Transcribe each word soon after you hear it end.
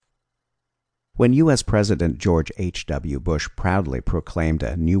When U.S. President George H.W. Bush proudly proclaimed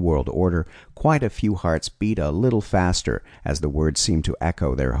a New World Order, quite a few hearts beat a little faster as the words seemed to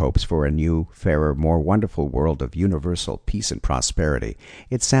echo their hopes for a new, fairer, more wonderful world of universal peace and prosperity.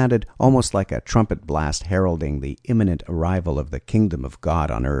 It sounded almost like a trumpet blast heralding the imminent arrival of the kingdom of God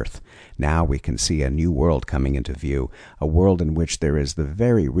on earth. Now we can see a new world coming into view, a world in which there is the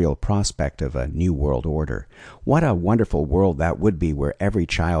very real prospect of a new world order. What a wonderful world that would be, where every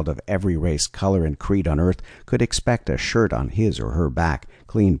child of every race, color, and creed on earth could expect a shirt on his or her back,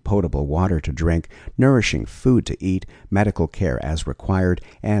 clean potable water to drink, nourishing food to eat, medical care as required,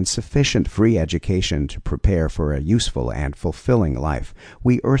 and sufficient free education to prepare for a useful and fulfilling life.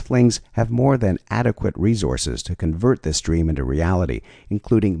 We earthlings have more than adequate resources to convert this dream into reality,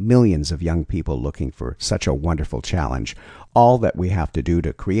 including millions of young people looking for such a wonderful challenge. All that we have to do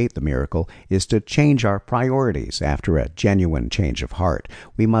to create the miracle is to change our priorities after a genuine change of heart.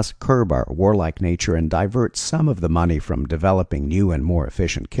 We must curb our warlike nature and divert some of the money from developing new and more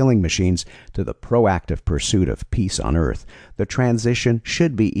efficient killing machines to the proactive pursuit of peace on earth. The transition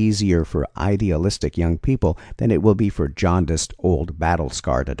should be easier for idealistic young people than it will be for jaundiced, old,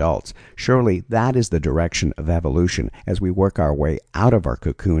 battle-scarred adults. Surely that is the direction of evolution as we work our way out of our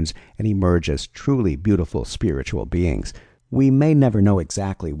cocoons and emerge as truly beautiful spiritual beings. We may never know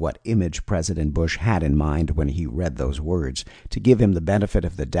exactly what image President Bush had in mind when he read those words. To give him the benefit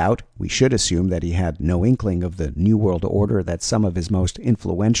of the doubt, we should assume that he had no inkling of the New World Order that some of his most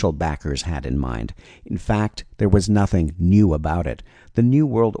influential backers had in mind. In fact, there was nothing new about it. The New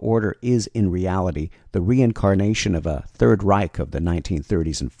World Order is, in reality, the reincarnation of a Third Reich of the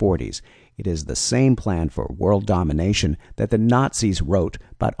 1930s and 40s. It is the same plan for world domination that the Nazis wrote,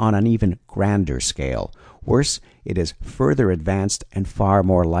 but on an even grander scale. Worse, it is further advanced and far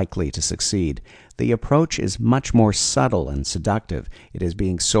more likely to succeed. The approach is much more subtle and seductive. It is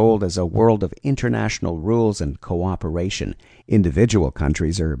being sold as a world of international rules and cooperation. Individual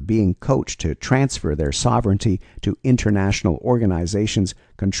countries are being coached to transfer their sovereignty to international organizations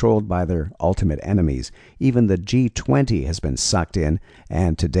controlled by their ultimate enemies. Even the G20 has been sucked in,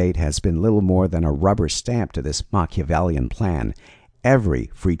 and to date has been little more than a rubber stamp to this Machiavellian plan. Every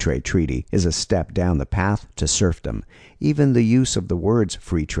free trade treaty is a step down the path to serfdom. Even the use of the words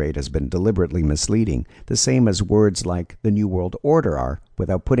free trade has been deliberately misleading, the same as words like the New World Order are,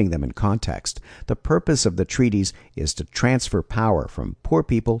 without putting them in context. The purpose of the treaties is to transfer power from poor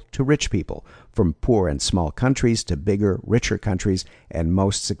people to rich people, from poor and small countries to bigger, richer countries, and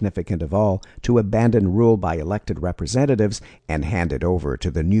most significant of all, to abandon rule by elected representatives and hand it over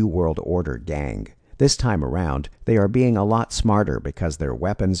to the New World Order gang. This time around, they are being a lot smarter because their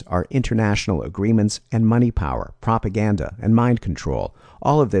weapons are international agreements and money power, propaganda, and mind control.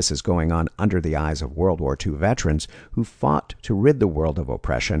 All of this is going on under the eyes of World War II veterans who fought to rid the world of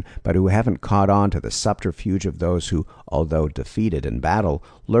oppression, but who haven't caught on to the subterfuge of those who, although defeated in battle,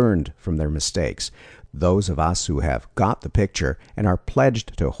 learned from their mistakes. Those of us who have got the picture and are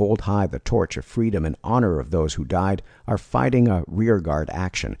pledged to hold high the torch of freedom in honor of those who died are fighting a rearguard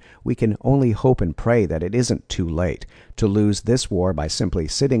action. We can only hope and pray that it isn't too late. To lose this war by simply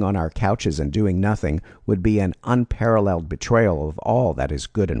sitting on our couches and doing nothing would be an unparalleled betrayal of all that is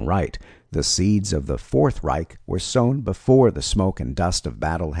good and right. The seeds of the Fourth Reich were sown before the smoke and dust of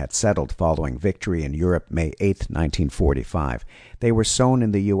battle had settled following victory in Europe May 8, 1945. They were sown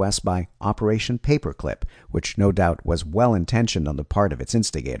in the U.S. by Operation Paperclip, which no doubt was well-intentioned on the part of its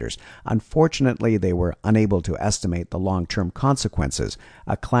instigators. Unfortunately, they were unable to estimate the long-term consequences,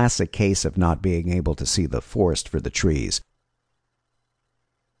 a classic case of not being able to see the forest for the trees.